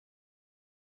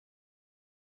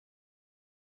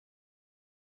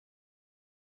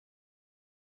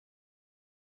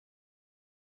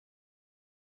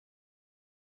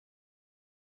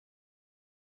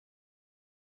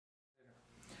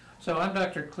So I'm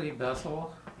Dr. Cleve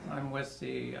Bethel. I'm with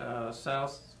the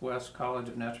Southwest College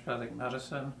of Naturopathic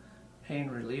Medicine Pain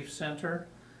Relief Center.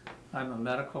 I'm a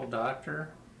medical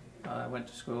doctor. I went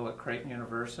to school at Creighton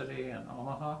University in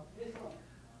Omaha.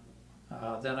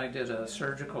 Then I did a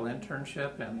surgical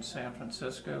internship in San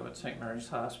Francisco at St. Mary's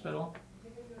Hospital.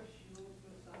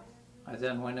 I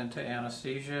then went into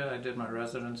anesthesia. I did my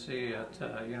residency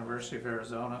at University of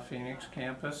Arizona Phoenix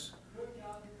campus.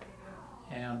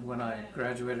 And when I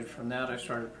graduated from that, I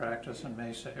started practice in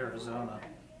Mesa, Arizona.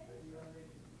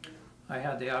 I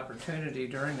had the opportunity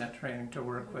during that training to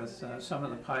work with some of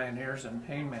the pioneers in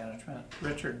pain management.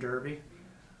 Richard Derby,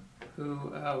 who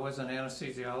was an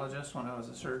anesthesiologist when I was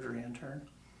a surgery intern.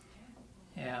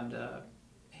 And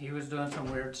he was doing some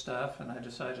weird stuff, and I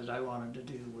decided I wanted to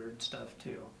do weird stuff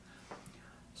too.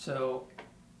 So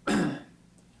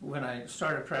when I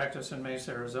started practice in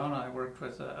Mesa, Arizona, I worked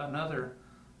with another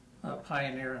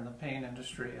pioneer in the pain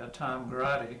industry, Tom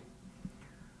Grady,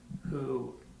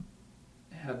 who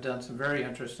had done some very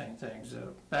interesting things.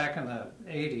 Back in the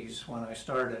 80s when I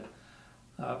started,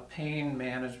 pain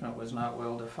management was not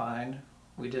well defined.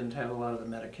 We didn't have a lot of the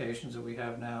medications that we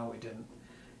have now. We didn't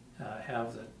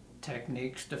have the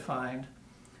techniques defined.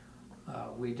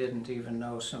 We didn't even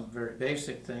know some very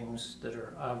basic things that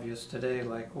are obvious today,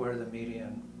 like where the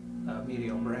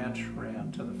medial branch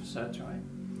ran to the facet joint.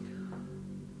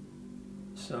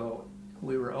 So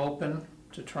we were open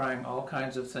to trying all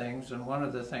kinds of things, and one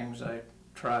of the things I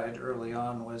tried early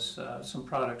on was some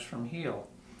products from Zeel,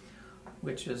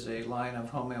 which is a line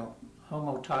of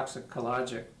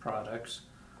homotoxicologic products.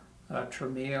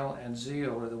 Traumeel and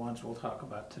Zeel are the ones we'll talk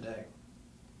about today.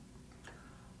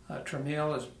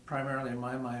 Traumeel is primarily, in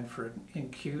my mind, for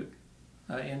acute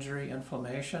injury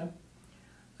inflammation.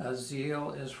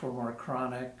 Zeel is for more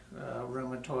chronic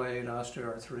rheumatoid,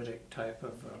 osteoarthritic type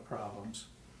of problems.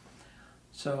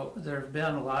 So there have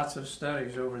been lots of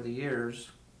studies over the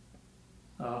years.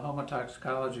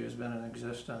 Homotoxicology has been in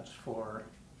existence for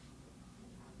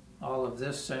all of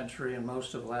this century and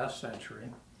most of last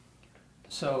century.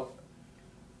 So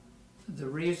the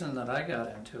reason that I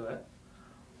got into it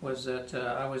was that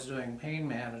I was doing pain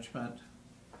management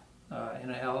in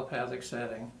an allopathic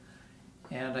setting,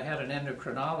 and I had an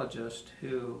endocrinologist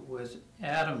who was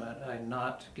adamant I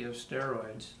not give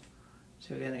steroids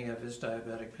to any of his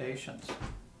diabetic patients.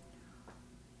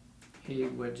 He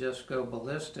would just go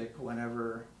ballistic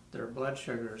whenever their blood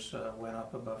sugars went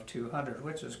up above 200,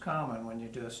 which is common when you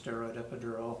do a steroid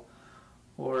epidural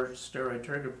or steroid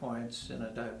trigger points in a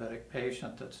diabetic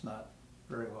patient that's not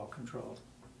very well controlled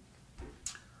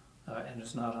and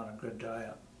is not on a good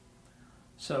diet.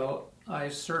 So I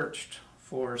searched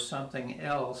for something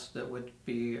else that would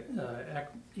be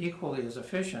equally as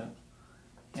efficient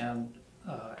and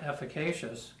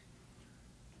efficacious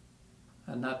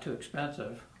and not too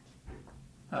expensive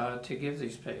to give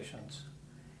these patients.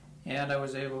 And I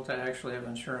was able to actually have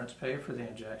insurance pay for the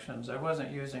injections. I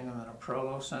wasn't using them in a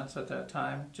prolo sense at that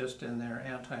time, just in their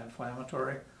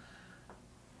anti-inflammatory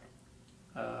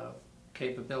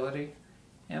capability.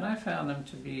 And I found them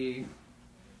to be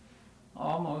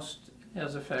almost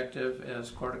as effective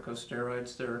as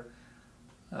corticosteroids. Their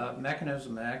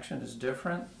mechanism of action is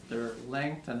different. Their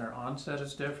length and their onset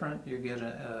is different. You get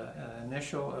an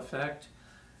initial effect,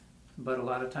 but a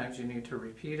lot of times you need to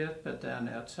repeat it. But then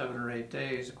at 7 or 8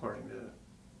 days, according to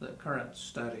the current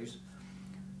studies,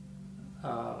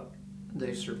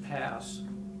 they surpass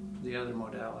the other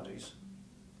modalities.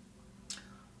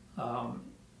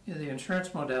 The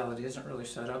insurance modality isn't really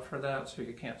set up for that, so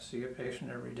you can't see a patient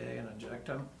every day and inject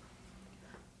them.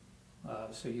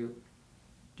 So you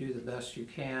do the best you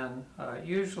can,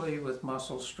 usually with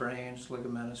muscle strains,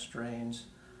 ligamentous strains,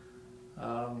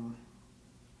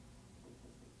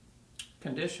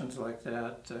 conditions like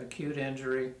that, acute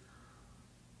injury.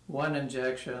 One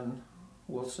injection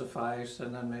will suffice,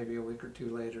 and then maybe a week or two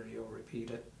later you'll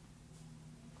repeat it.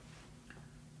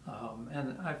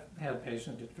 And I've had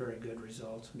patients get very good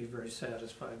results and be very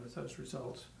satisfied with those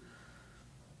results.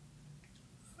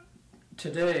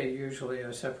 Today, usually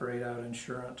I separate out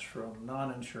insurance from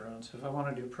non-insurance. If I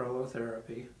want to do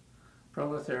prolotherapy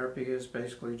is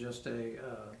basically just a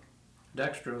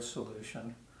dextrose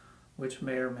solution, which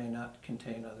may or may not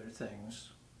contain other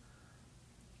things.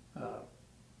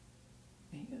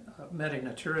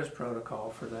 Medi-Natura's protocol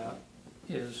for that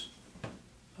is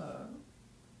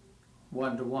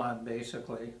one-to-one,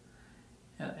 basically,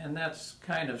 and that's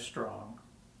kind of strong.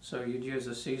 So you'd use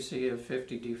a cc of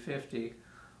 50D50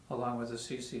 along with a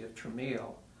cc of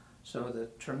Traumeel. So the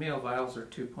Traumeel vials are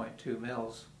 2.2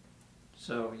 mils,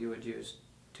 so you would use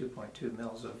 2.2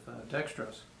 mils of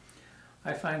dextrose.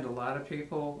 I find a lot of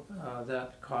people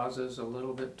that causes a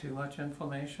little bit too much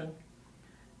inflammation.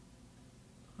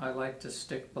 I like to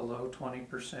stick below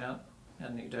 20%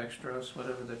 in the dextrose,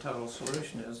 whatever the total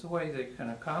solution is. The way that you can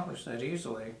accomplish that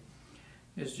easily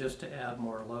is just to add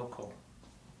more local.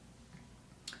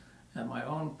 And my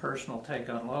own personal take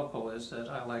on local is that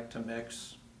I like to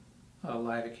mix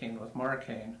lidocaine with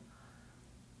marcaine.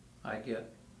 I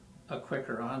get a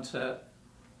quicker onset,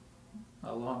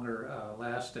 a longer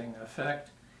lasting effect,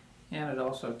 and it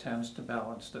also tends to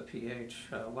balance the pH.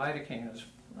 Lidocaine is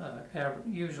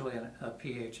usually a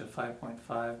pH of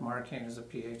 5.5, marcaine is a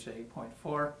pH of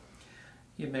 8.4.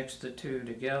 You mix the two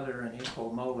together in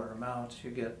equal molar amounts,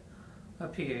 you get a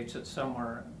pH that's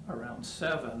somewhere around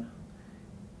 7,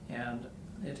 and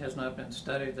it has not been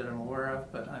studied that I'm aware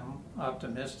of, but I'm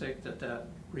optimistic that that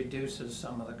reduces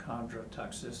some of the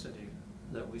chondrotoxicity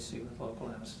that we see with local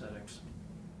anesthetics.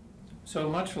 So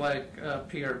much like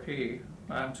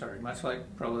much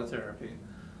like prolotherapy,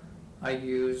 I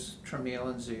use Traumeel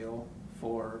and Zeel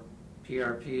for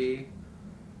PRP,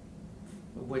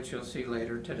 which you'll see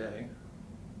later today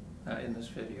in this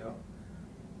video.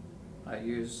 I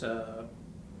use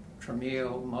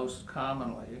Traumeel most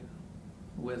commonly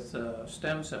with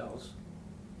stem cells,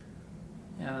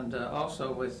 and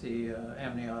also with the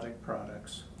amniotic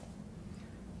products.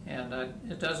 And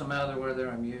it doesn't matter whether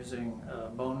I'm using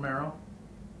bone marrow,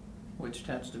 which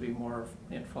tends to be more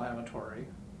inflammatory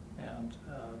and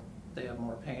they have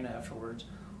more pain afterwards,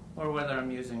 or whether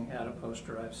I'm using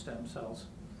adipose-derived stem cells,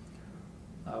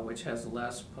 which has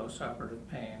less postoperative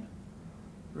pain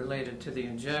related to the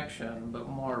injection, but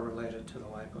more related to the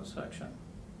liposuction.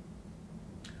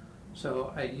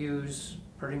 So I use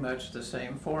pretty much the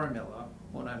same formula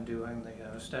when I'm doing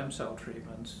the stem cell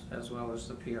treatments as well as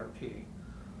the PRP.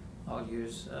 I'll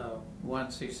use 1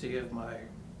 cc of my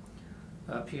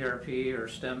PRP or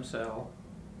stem cell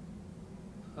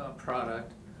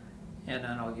product, and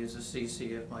then I'll use a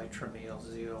cc of my Traumeel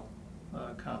Zeel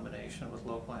combination with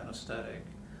local anesthetic,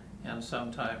 and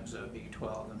sometimes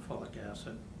B12 and folic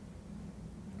acid.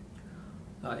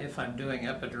 If I'm doing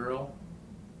epidural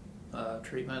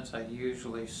treatments, I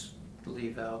usually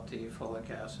leave out the folic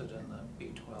acid and the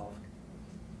B12.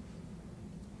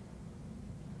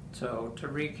 So to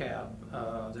recap,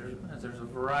 there's a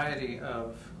variety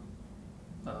of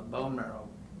bone marrow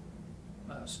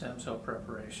stem cell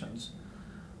preparations.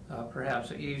 Perhaps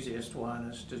the easiest one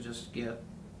is to just get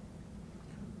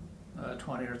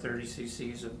 20 or 30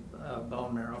 cc's of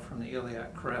bone marrow from the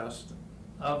iliac crest.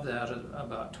 Of that,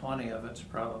 about 20 of it's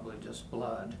probably just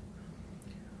blood.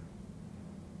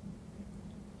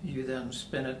 You then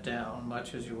spin it down,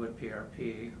 much as you would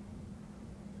PRP.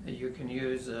 You can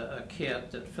use a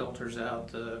kit that filters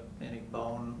out any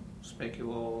bone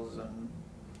spicules and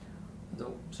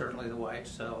certainly the white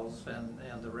cells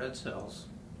and the red cells,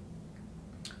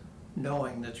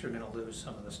 knowing that you're going to lose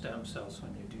some of the stem cells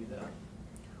when you do that,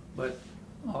 but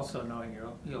also knowing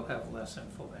you'll have less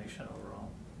inflammation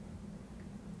overall.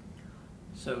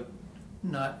 So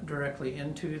not directly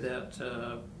into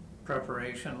that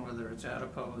preparation, whether it's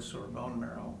adipose or bone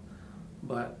marrow,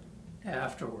 but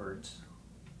afterwards.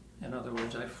 In other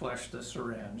words, I flush the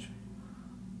syringe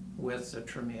with the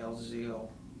Traumeel Zeel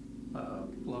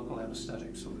local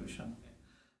anesthetic solution.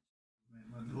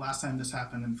 The last time this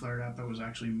happened and flared up, I was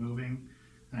actually moving,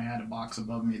 and I had a box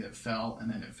above me that fell,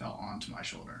 and then it fell onto my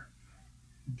shoulder.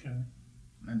 Okay.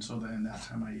 And so then that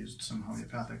time I used some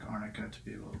homeopathic arnica to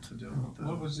be able to deal with the...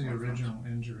 What was the original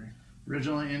injury?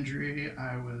 Original injury,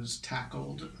 I was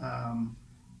tackled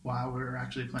while we were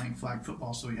actually playing flag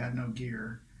football, so we had no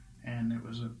gear, and it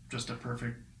was just a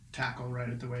perfect tackle right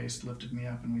at the waist, lifted me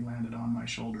up, and we landed on my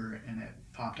shoulder, and it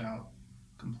popped out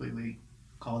completely.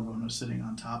 Collarbone was sitting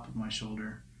on top of my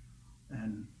shoulder,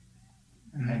 and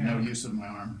I had no use of my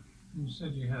arm. You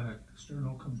said you had an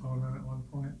external component at one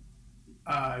point?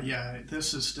 Yeah,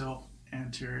 this is still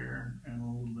anterior and a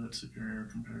little bit superior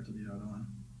compared to the other one.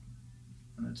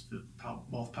 And it's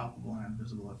both palpable and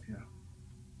visible if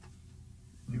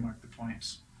you mark the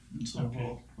points. And so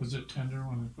Okay. Was it tender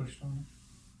when it pushed on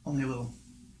only a little.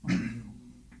 it?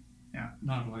 Yeah.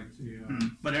 Not like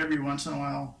the... But every once in a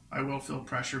while, I will feel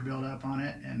pressure build up on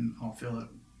it, and I'll feel it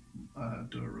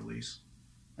do a release.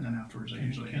 And then afterwards, I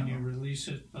usually Can you release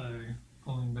it by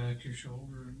pulling back your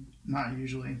shoulder? Not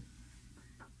usually.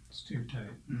 It's too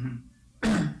tight.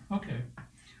 Mm-hmm. Okay.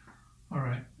 All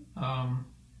right.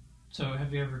 So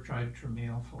have you ever tried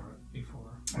Traumeel for it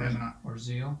before? I have not. Or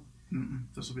Zeel?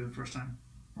 This will be the first time.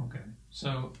 Okay.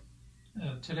 So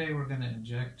today we're going to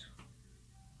inject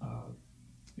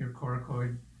your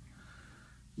coracoid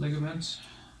ligaments,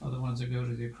 the ones that go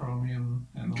to the acromion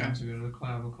and the ones that go to the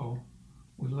clavicle.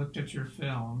 we looked at your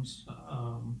films.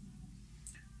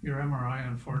 Your MRI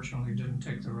unfortunately didn't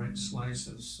take the right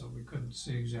slices, so we couldn't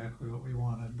see exactly what we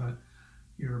wanted, but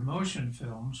your motion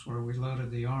films, where we loaded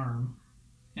the arm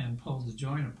and pulled the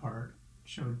joint apart,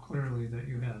 showed clearly that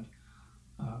you had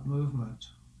movement,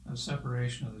 a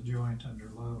separation of the joint under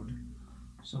load.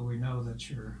 So we know that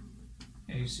your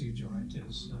AC joint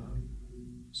is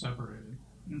separated.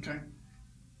 Okay.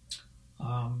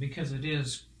 Because it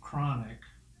is chronic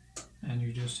and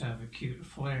you just have acute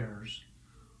flares,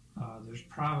 there's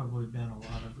probably been a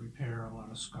lot of repair, a lot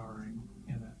of scarring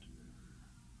in it.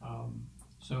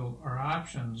 So our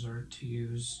options are to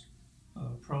use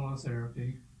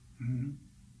prolotherapy. Mm-hmm.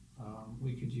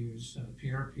 We could use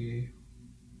PRP,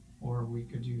 or we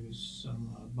could use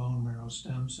some bone marrow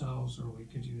stem cells, or we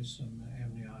could use some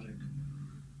amniotic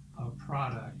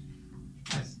product.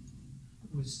 I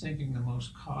was thinking the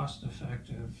most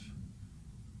cost-effective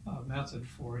method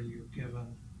for you,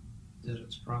 given that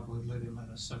it's probably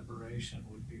ligamentous separation,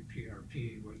 would be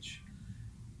PRP, which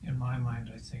in my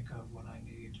mind I think of when I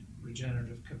need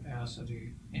regenerative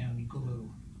capacity and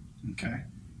glue. Okay.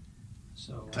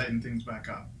 So Tighten things back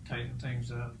up. tighten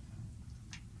things up,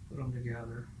 put them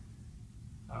together.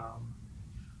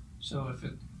 So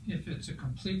if it's a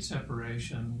complete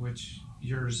separation, which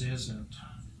yours isn't,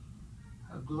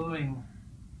 gluing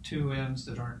two ends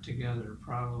that aren't together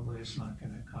probably is not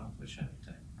going to accomplish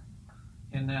anything.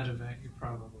 In that event, you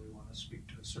probably want to speak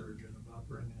to a surgeon about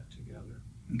bringing it together.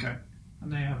 Okay.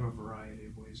 And they have a variety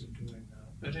of ways of doing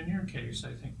that. But in your case,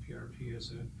 I think PRP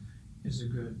is a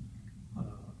good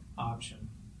option.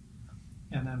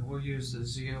 And then we'll use the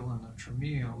Zeel and the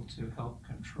Traumeel to help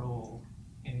control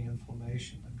any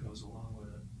inflammation that goes along with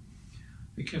it.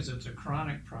 Because it's a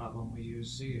chronic problem, we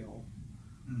use Zeel.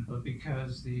 But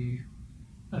because the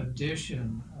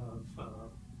addition of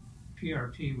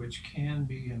PRP, which can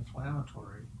be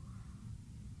inflammatory,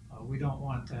 we don't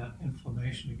want that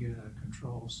inflammation to get out of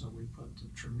control, so we put the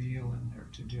Traumeel in there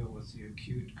to deal with the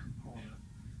acute component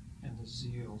and the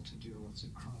Zeel to deal with the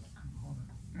chronic component.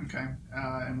 Okay.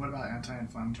 And what about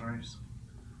anti-inflammatories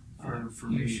for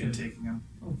You me should taking them?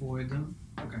 avoid them.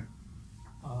 Okay.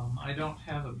 I don't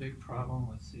have a big problem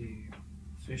with the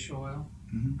fish oil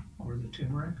Mm-hmm. or the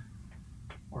turmeric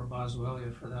or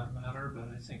boswellia for that matter, but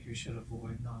I think you should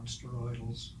avoid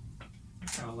non-steroidals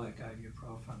like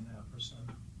ibuprofen, naproxen.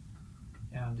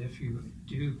 And if you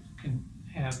can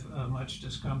have much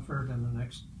discomfort in the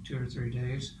next 2 or 3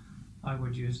 days, I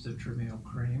would use the Traumeel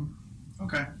cream.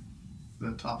 Okay.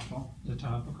 The topical. The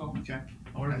topical. Okay.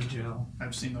 Or the gel.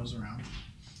 I've seen those around.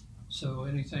 So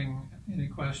any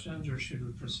questions, or should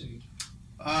we proceed?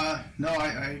 No,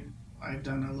 I've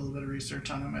done a little bit of research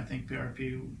on them. I think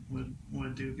PRP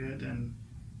would do good, and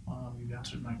you've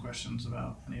answered my questions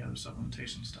about any other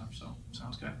supplementation stuff, so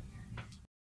sounds good.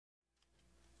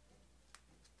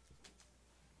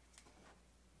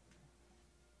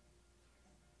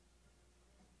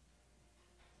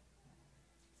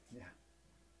 Yeah.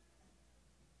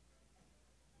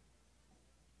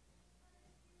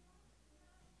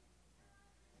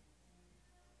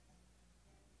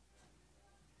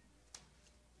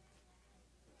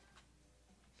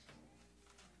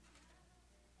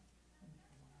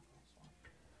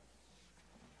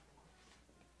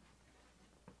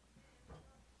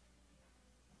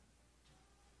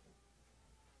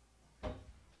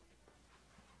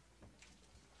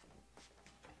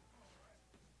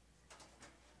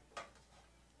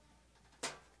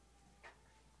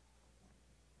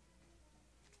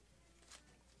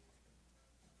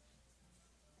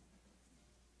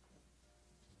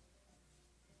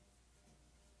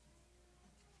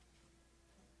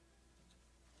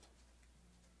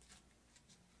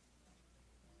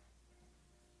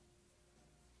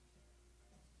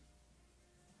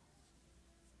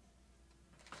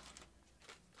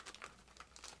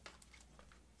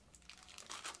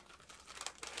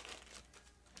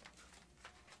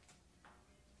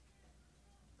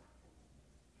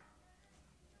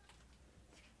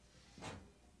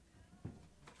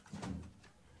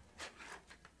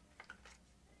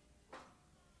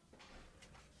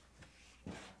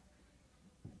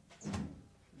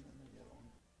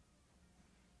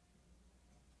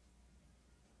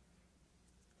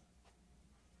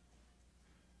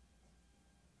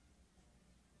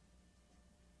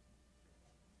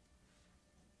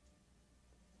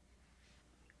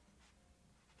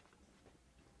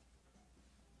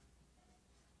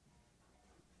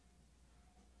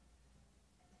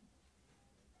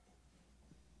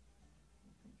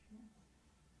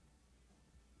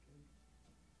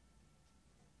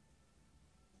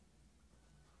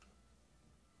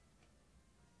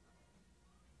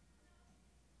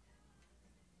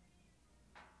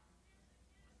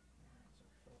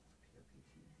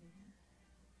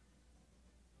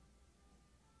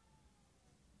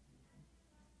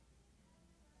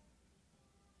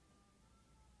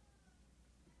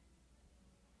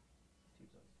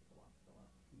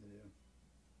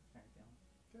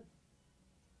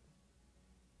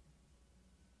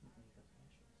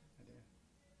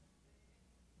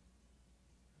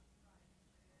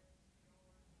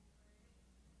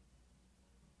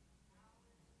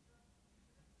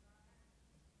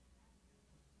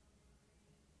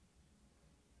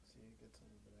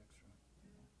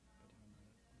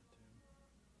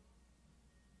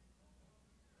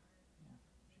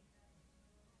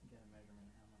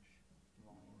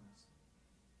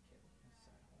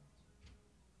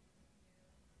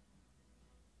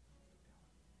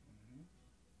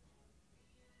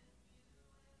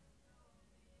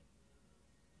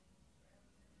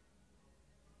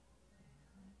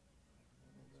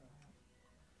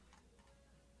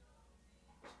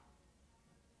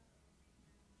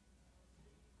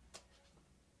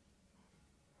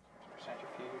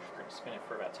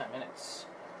 for about 10 minutes.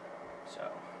 So,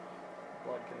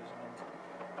 blood goes in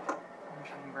one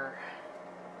chamber,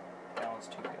 balance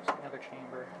tube goes in the other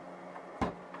chamber,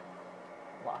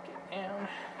 lock it down,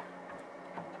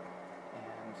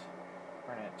 and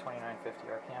run it at 2950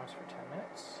 RPMs for 10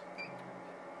 minutes.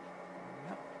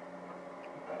 And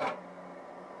there we go.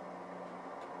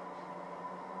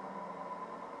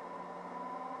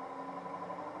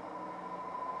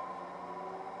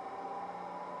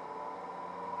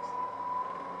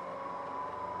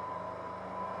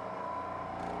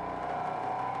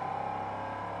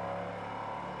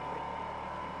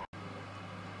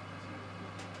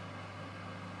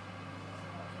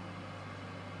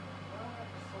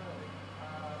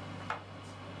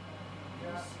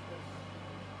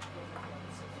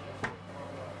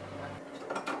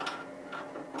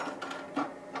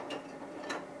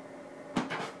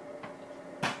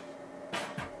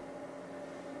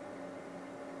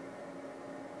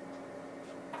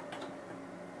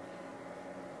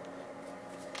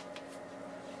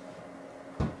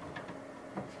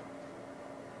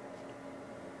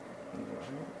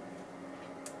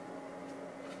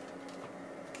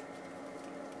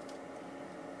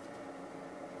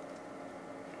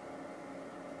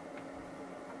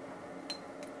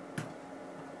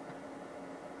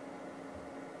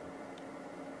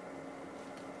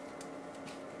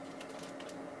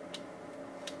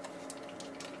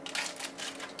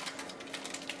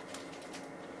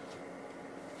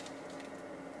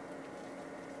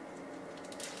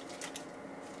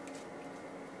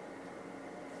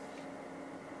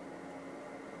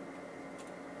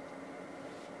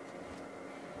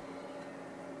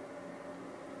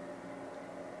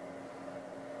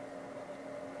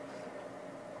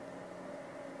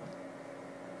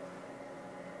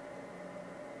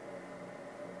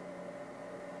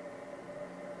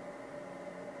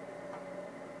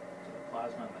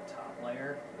 Plasma in the top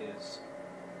layer is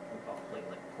what we call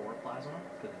platelet core plasma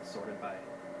because it's sorted by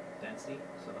density.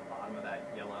 So the bottom of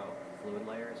that yellow fluid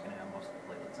layer is going to have most of the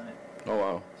platelets in it. Oh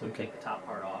wow. So we take the top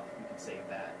part off, you can save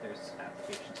that. There's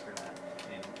applications for that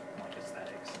in like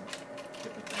aesthetics and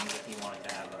different things. If you wanted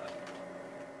to have a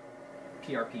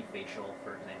PRP facial,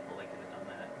 for example, they could have done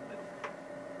that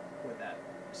with that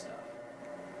stuff.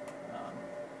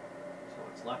 So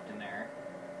what's left in there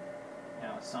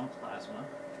now is some plasma.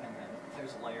 And then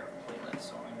there's a layer of platelets,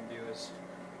 so what I'm going to do is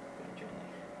gently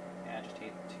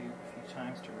agitate the tube a few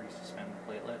times to resuspend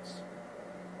the platelets.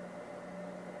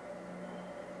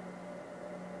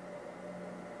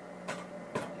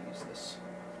 I'll use this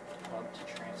plug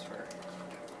to transfer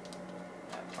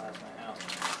that plasma out.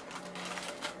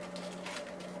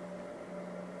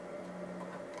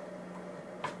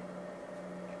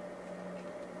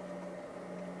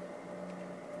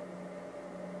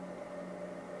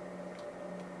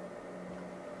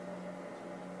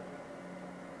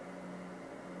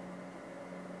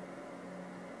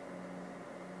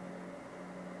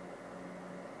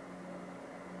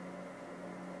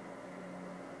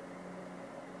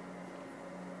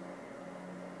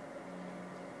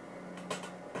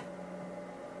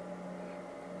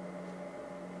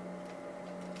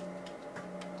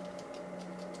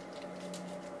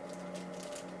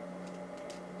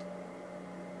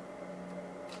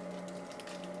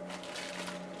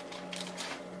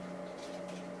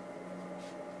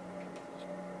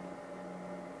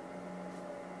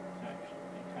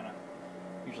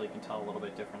 Usually you can tell a little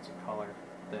bit difference in color.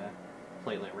 The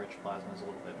platelet-rich plasma is a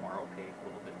little bit more opaque, a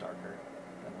little bit darker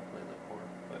than the platelet core.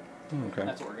 But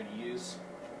that's what we're going to use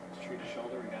to treat a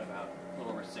shoulder. We got about a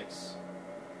little over 6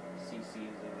 cc's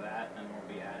of that, and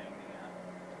we'll be adding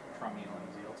the Traumeel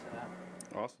and Zeel to that.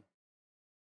 Awesome.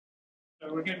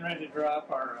 So we're getting ready to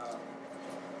drop our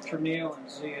Traumeel and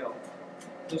Zeel.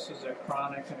 This is a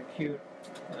chronic and acute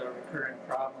recurring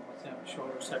problem with him,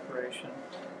 shoulder separation.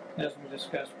 As we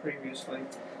discussed previously,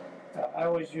 I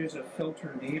always use a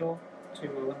filter needle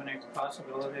to eliminate the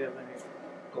possibility of any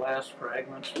glass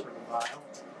fragments for the vial.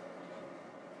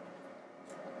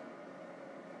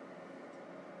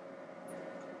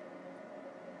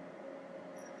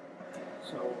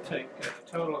 So we'll take a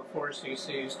total of 4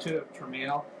 cc's, 2 of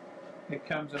Traumeel. It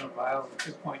comes in a vial of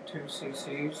 2.2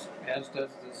 cc's, as does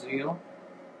the Zeel.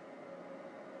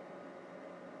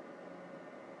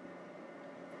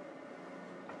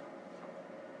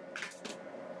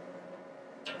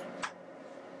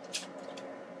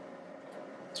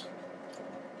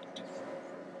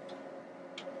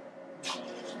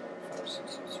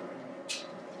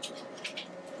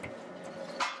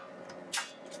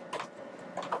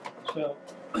 So,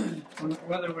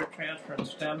 whether we're transferring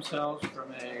stem cells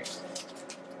from a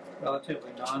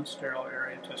relatively non-sterile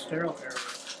area to a sterile area,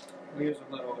 we use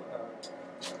a little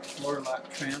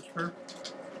Warlock transfer.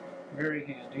 Very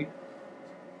handy.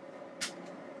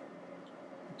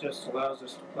 It just allows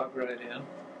us to plug right in.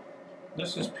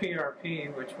 This is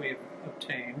PRP, which we've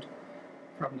obtained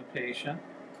from the patient.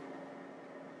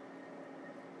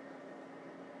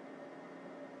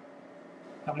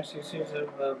 How many cc's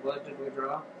of blood did we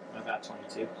draw? About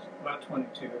 22. About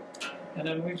 22. And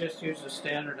then we just use a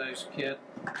standardized kit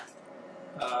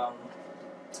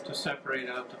to separate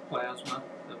out the plasma,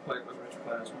 the platelet-rich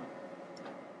plasma.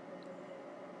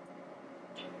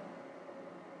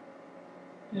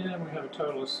 And we have a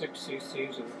total of 6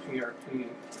 cc's of PRP.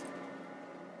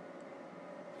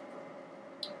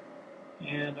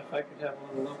 And if I could have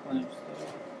a little local anesthetic.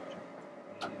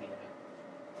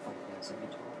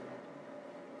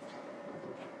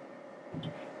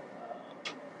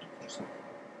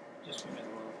 Just give me the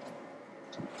local.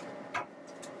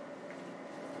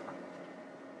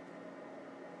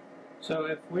 So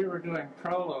if we were doing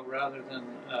Prolo rather than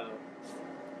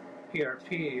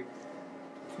PRP,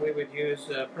 we would use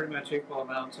pretty much equal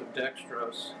amounts of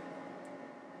dextrose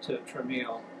to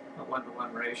Traumeel, a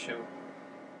 1-to-1 ratio.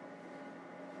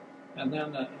 And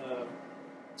then the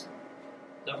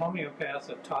homeopath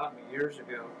that taught me years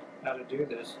ago how to do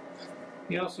this,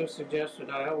 he also suggested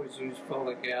I always use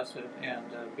folic acid and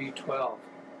B12.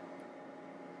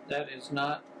 That is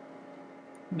not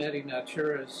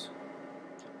Medinatura's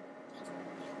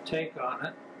take on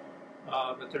it,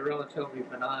 but they're relatively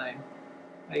benign.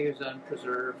 I use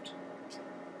unpreserved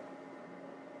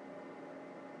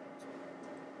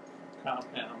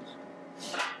compounds.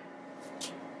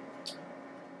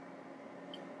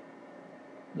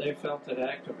 They felt it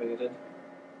activated.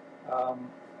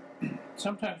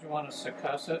 Sometimes you want to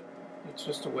succuss it. It's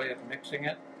just a way of mixing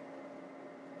it.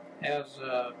 As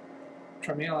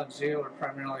Traumeel and Zeel are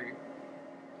primarily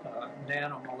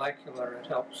nanomolecular, it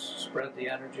helps spread the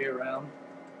energy around.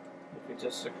 If you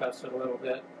just succuss it a little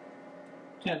bit,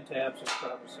 10 tabs is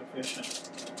probably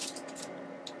sufficient.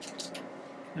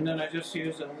 And then I just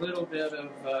use a little bit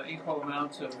of equal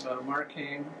amounts of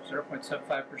Marcaine,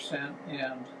 0.75%,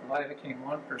 and lidocaine,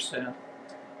 1%.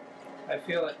 I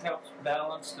feel it helps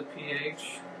balance the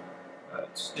pH, it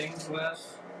stings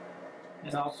less,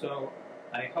 and also,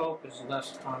 I hope, is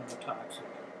less chondrotoxic.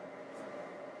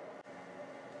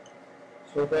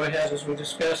 So we'll go ahead, as we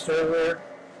discussed earlier,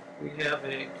 we have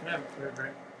a, can I have a clear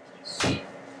drink?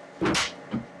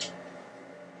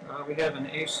 We have an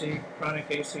AC, chronic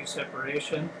AC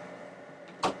separation.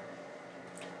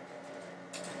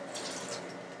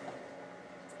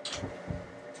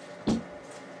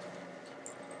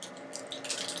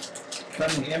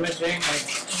 From the imaging,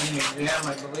 in the exam,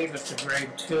 I believe it's a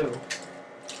grade 2.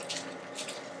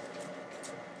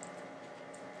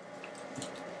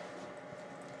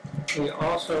 We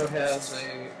also have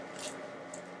a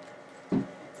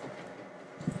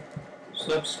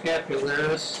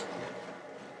subscapularis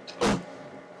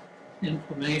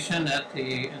inflammation at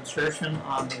the insertion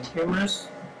on the humerus,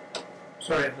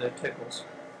 sorry if that tickles,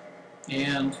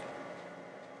 and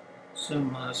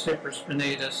some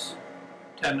supraspinatus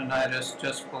tendonitis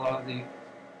just below the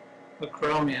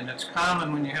acromion. It's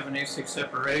common when you have an AC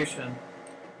separation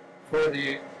for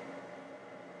the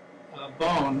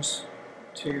bones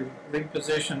to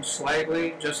reposition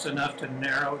slightly, just enough to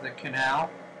narrow the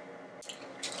canal.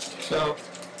 So,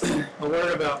 a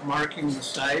word about marking the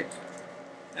site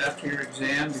after your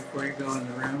exam before you go in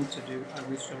the room to do, are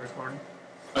we still recording?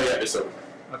 Oh yeah, it's over.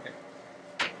 Okay.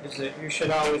 Is that you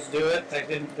should always do it. I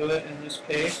didn't do it in this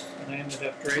case, and I ended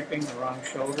up draping the wrong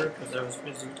shoulder because I was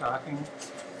busy talking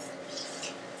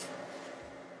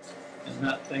and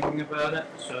not thinking about it.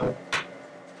 So,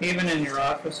 even in your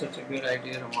office, it's a good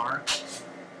idea to mark.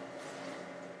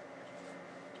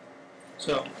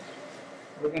 So,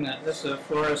 we're gonna, this is a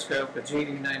fluoroscope, a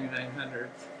GE 9900.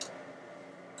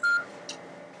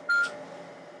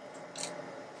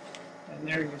 And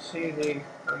there you see the,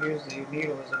 I'll use the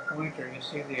needle as a pointer, you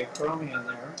see the acromion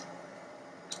there.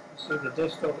 You see the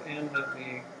distal end of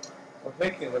the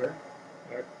clavicular,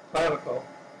 or clavicle.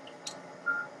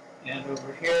 And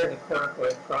over here, the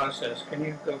coracoid process. Can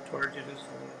you go towards it just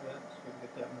a little bit so we can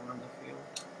get that more in the field?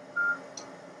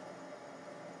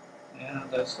 And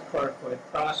that's the coracoid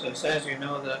process. As you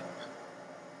know, the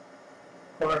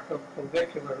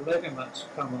coracoclavicular ligaments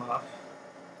come off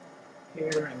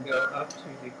here and go up to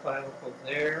the clavicle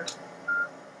there.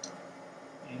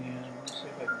 And let's see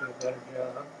if I can do a better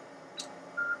job.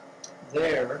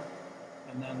 There.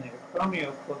 And then the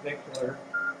acromioclavicular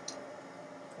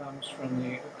comes from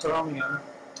the acromion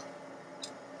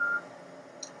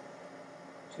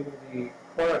to the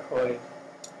coracoid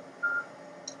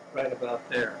right about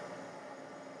there.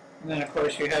 And then, of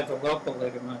course, you have the local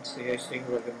ligaments, the AC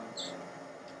ligaments,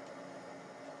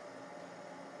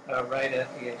 right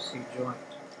at the AC joint.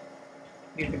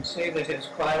 You can see that his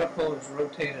clavicle is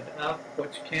rotated up.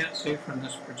 What you can't see from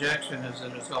this projection is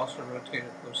that it's also rotated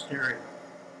posterior.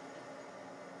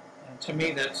 And to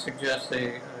me, that suggests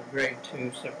a grade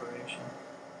 2 separation.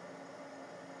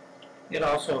 It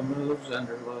also moves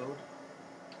under load.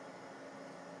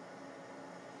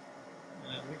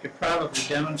 We could probably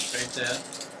demonstrate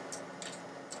that.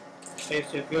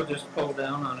 Casey, if you'll just pull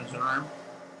down on his arm.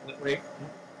 Wait.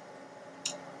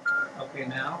 Okay,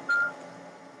 now.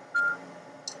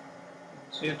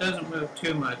 See, it doesn't move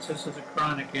too much. This is a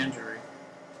chronic injury.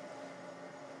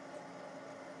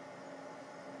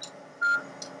 So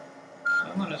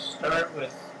I'm going to start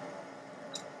with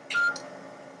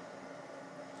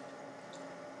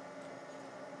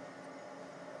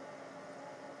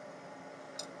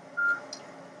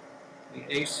the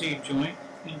AC joint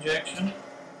injection.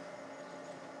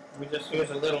 We just use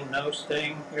a little nose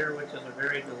thing here, which is a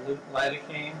very dilute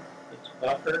lidocaine that's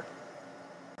buffered.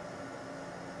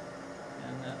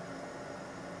 And that,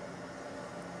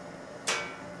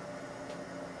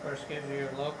 of course, gives you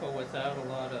your local without a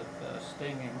lot of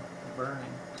stinging,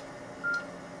 burning.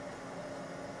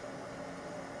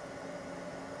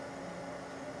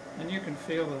 And you can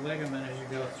feel the ligament as you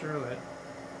go through it.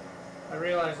 I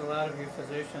realize a lot of you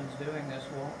physicians doing this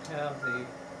won't have the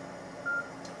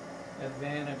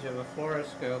advantage of a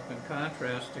fluoroscope in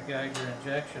contrast to guide your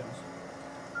injections.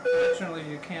 Fortunately,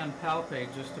 you can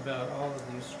palpate just about all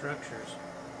of these structures.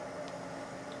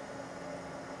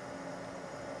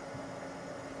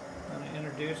 I'm going to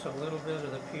introduce a little bit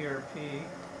of the PRP,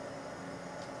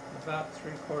 about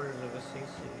 3/4 of a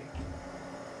cc.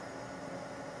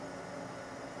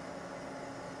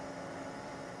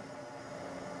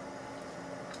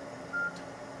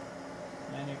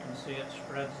 And you can see it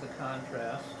spreads the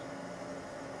contrast.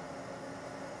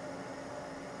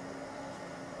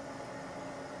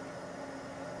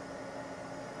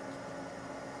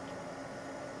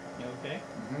 You okay?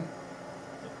 Mm-hmm.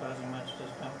 Is it causing much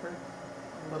discomfort?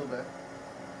 A little bit.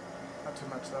 Not too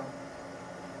much though.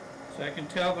 So I can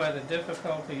tell by the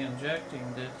difficulty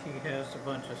injecting that he has a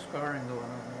bunch of scarring going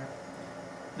on there.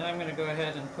 Now I'm going to go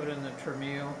ahead and put in the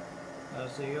Traumeel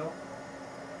Zeel,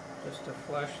 just to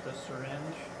flush the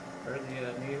syringe, or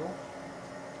the needle,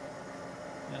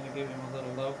 and to give him a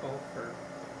little local for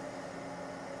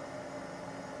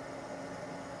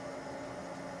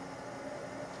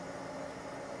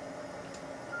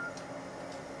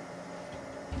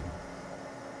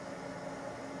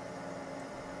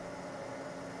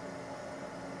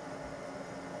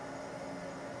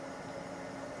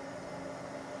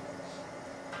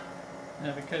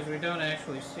now, because we don't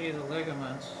actually see the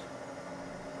ligaments,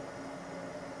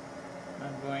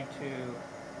 I'm going to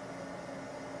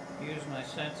use my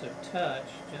sense of touch,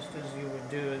 just as you would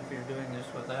do if you're doing this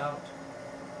without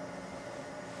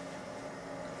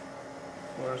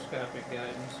fluoroscopic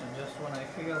guidance. And just when I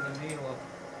feel the needle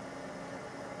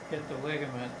hit the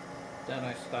ligament, then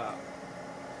I stop.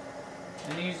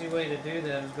 An easy way to do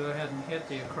that is go ahead and hit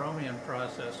the acromion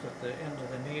process with the end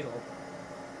of the needle.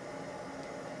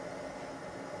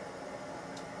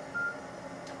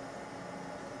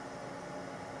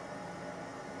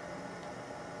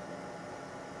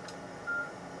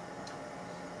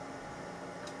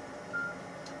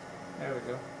 There we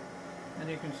go. And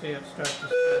you can see it start to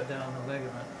spread down the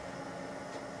ligament.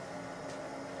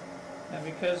 And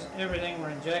because everything we're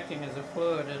injecting is a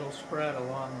fluid, it'll spread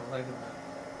along the ligament.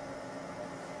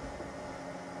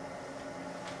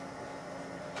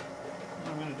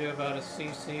 I'm going to do about a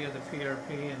cc of the PRP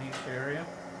in each area.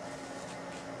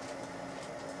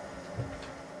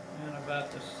 And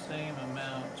about the same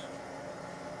amount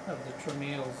of the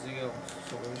Traumeel Zeel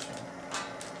solution.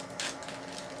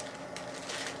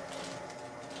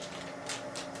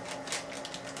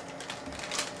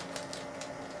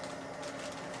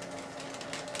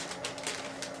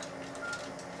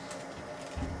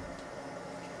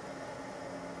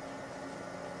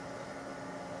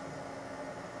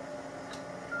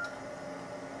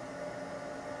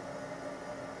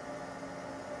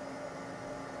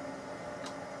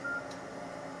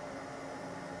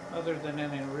 Other than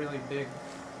in a really big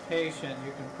patient,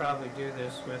 you can probably do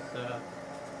this with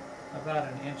about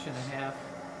 1.5 inches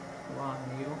long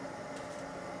needle.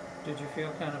 Did you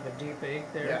feel kind of a deep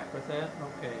ache there with that?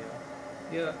 Okay.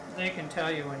 Yeah, they can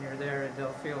tell you when you're there,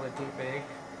 they'll feel a deep ache.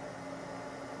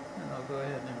 And I'll go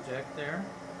ahead and inject there.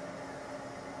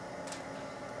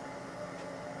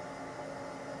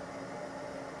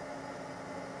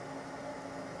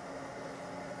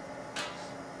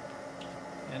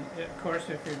 And of course,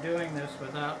 if you're doing this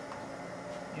without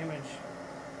image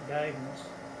guidance,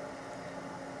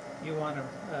 you want to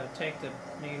take the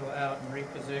needle out and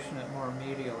reposition it more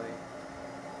medially.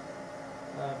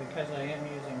 Because I am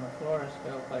using the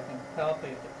fluoroscope, I can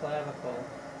palpate the clavicle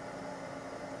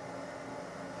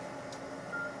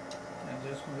and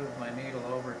just move my needle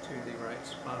over to the right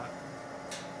spot.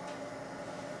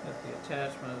 At the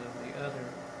attachment of the other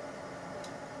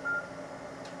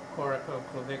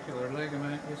corticoclavicular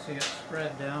ligament, you see it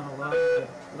spread down along the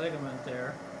ligament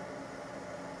there.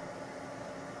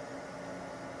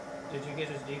 Did you get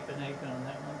as deep an apron on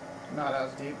that one? Not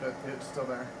as deep, but it's still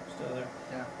there. Still there?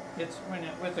 Yeah. It's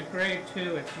with a grade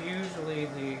 2, it's usually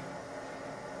the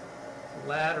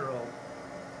lateral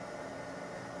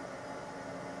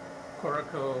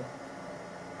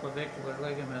corticoclavicular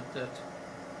ligament that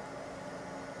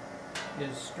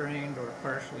is strained or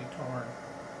partially torn.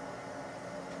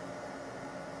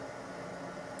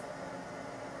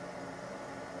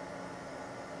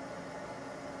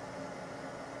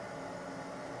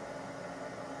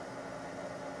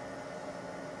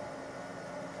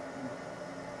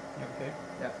 Okay.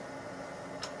 Yeah.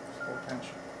 Full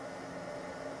tension.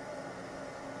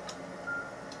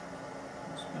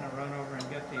 I'm just going to run over and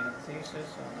get the enthesis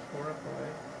on the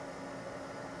coracoid.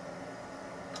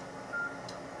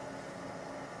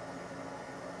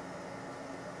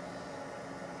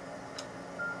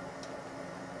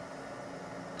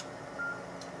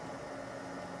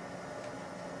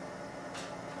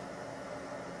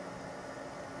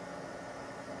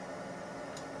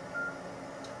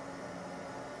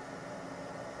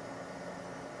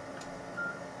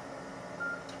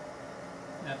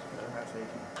 That's good. That's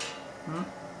achy.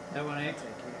 That one ain't? That's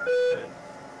achy. Good.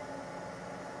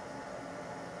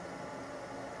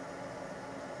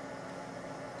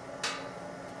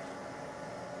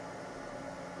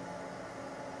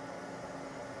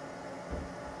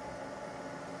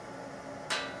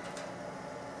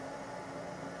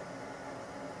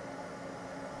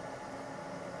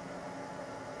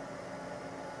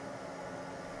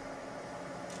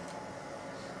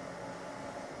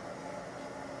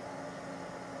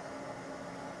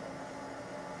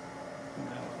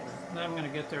 Now I'm going to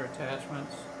get their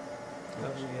attachments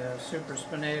of the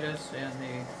supraspinatus and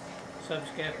the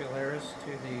subscapularis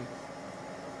to the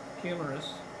humerus.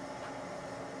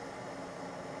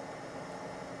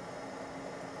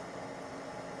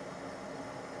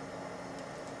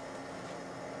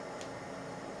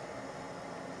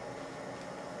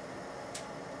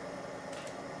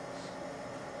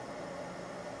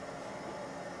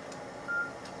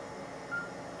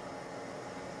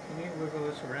 Can you wiggle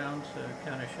this around to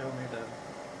kind of show me the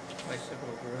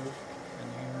bicipital groove in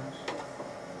the humerus?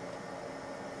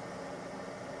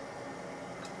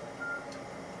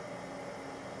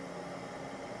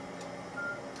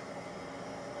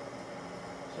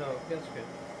 So that's good.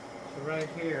 So right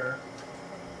here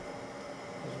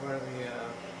is where the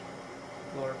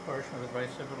lower portion of the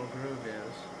bicipital groove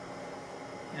is.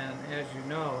 And as you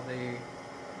know, the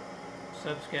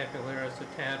subscapularis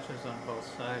attaches on both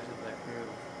sides of that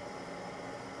groove.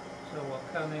 So we'll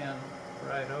come in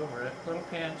right over it, little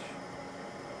pinch.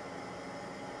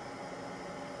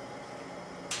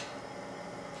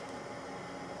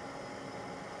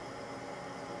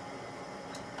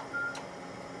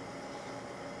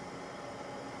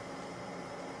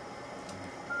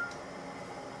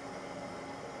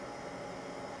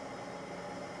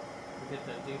 You get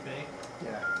that deep ache?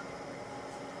 Yeah.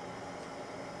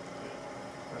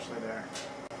 Especially there.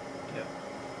 Yep.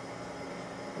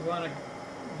 We want to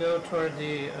go toward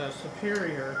the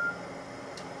superior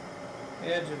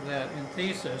edge of that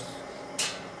enthesis,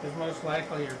 because most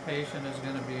likely your patient is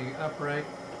going to be upright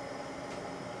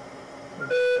for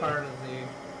part of the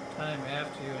time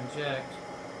after you inject.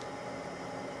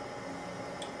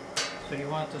 So you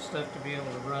want this stuff to be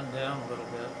able to run down a little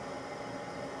bit,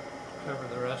 cover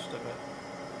the rest of it.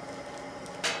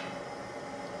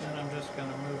 Then I'm just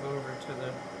going to move over to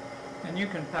the, and you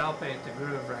can palpate the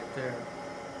groove right there.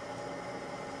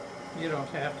 You don't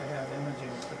have to have imaging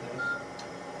for this.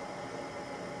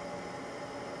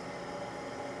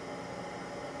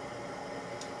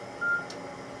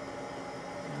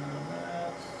 And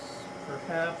that's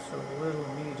perhaps a little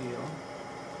medial.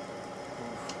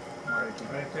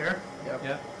 Right there? Yep.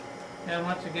 Yep. And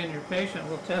once again, your patient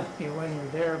will tell you when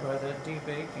you're there by that deep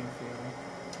aching feeling.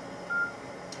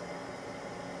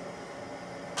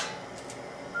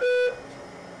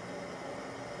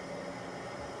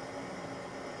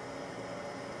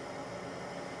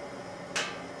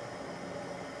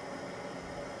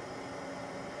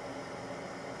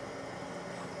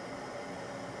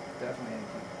 Definitely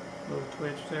achy. Little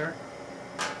twitch there.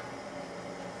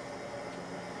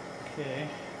 Okay,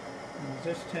 and is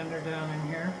this tender down in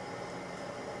here?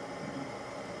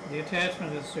 The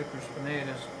attachment of the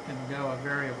supraspinatus can go a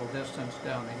variable distance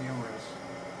down the humerus.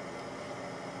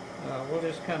 We'll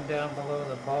just come down below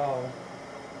the ball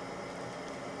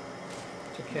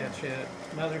to catch it.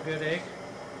 Another good ache?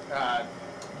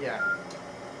 Yeah.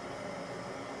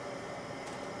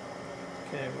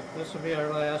 Okay, well, this will be our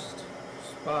last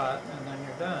spot, and then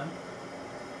you're done.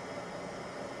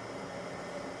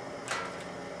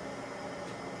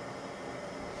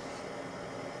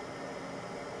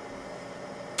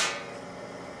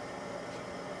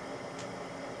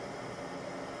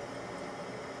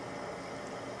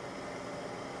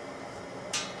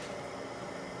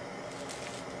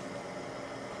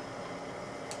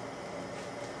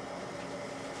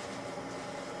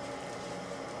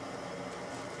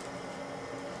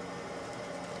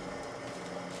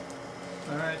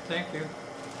 All right, thank you.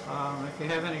 If you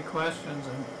have any questions,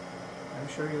 and I'm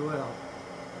sure you will,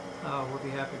 we'll be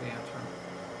happy to answer them.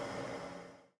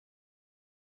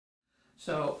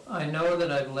 So I know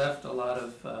that I've left a lot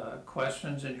of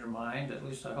questions in your mind, at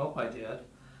least I hope I did,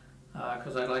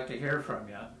 because I'd like to hear from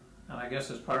you. And I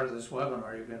guess as part of this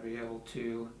webinar, you're going to be able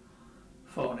to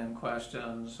phone in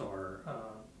questions, or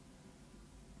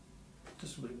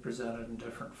this will be presented in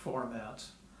different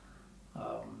formats.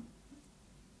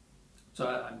 So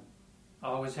I'm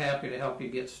always happy to help you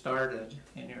get started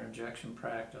in your injection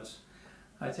practice.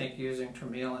 I think using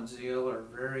Traumeel and Zeel are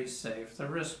very safe. The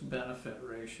risk-benefit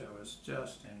ratio is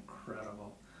just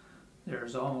incredible.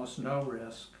 There's almost no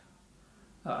risk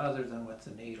other than with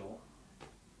the needle.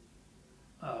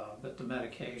 But the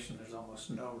medication, there's almost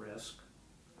no risk.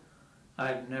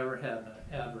 I've never had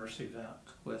an adverse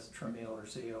event with Traumeel or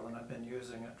Zeel, and I've been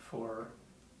using it for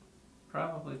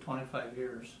probably 25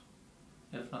 years.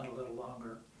 If not a little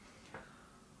longer.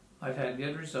 I've had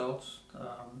good results,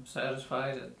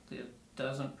 satisfied it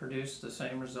doesn't produce the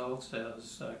same results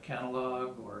as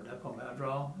Canalog or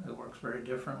Depomedrol. It works very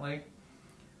differently,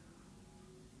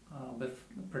 but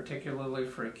particularly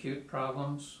for acute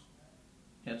problems,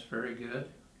 it's very good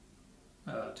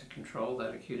to control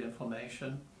that acute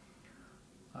inflammation,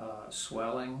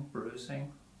 swelling,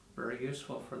 bruising, very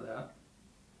useful for that.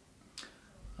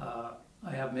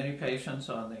 I have many patients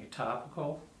on the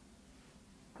topical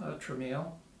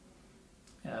Traumeel,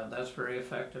 and that's very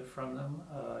effective from them.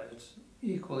 It's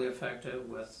equally effective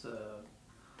with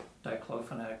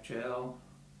diclofenac gel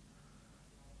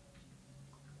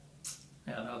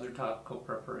and other topical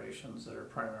preparations that are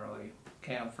primarily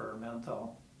camphor or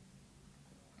menthol.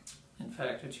 In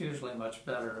fact, it's usually much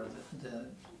better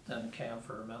than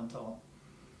camphor or menthol,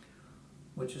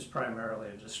 which is primarily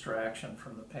a distraction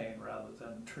from the pain rather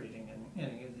than treating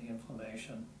any of the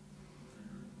inflammation.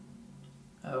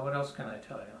 What else can I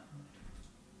tell you?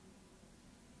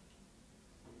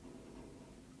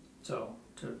 So,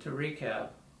 to recap,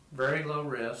 very low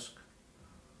risk,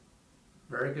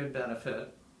 very good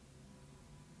benefit.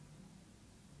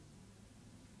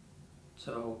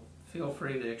 So, feel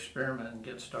free to experiment and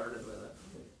get started with it.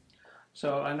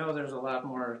 So, I know there's a lot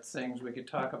more things we could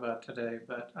talk about today,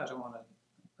 but I don't want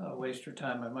to waste your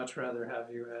time. I'd much rather have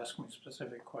you ask me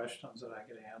specific questions that I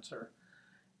could answer,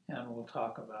 and we'll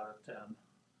talk about it then.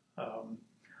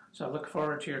 So I look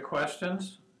forward to your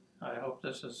questions. I hope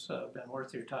this has been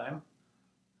worth your time.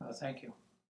 Thank you.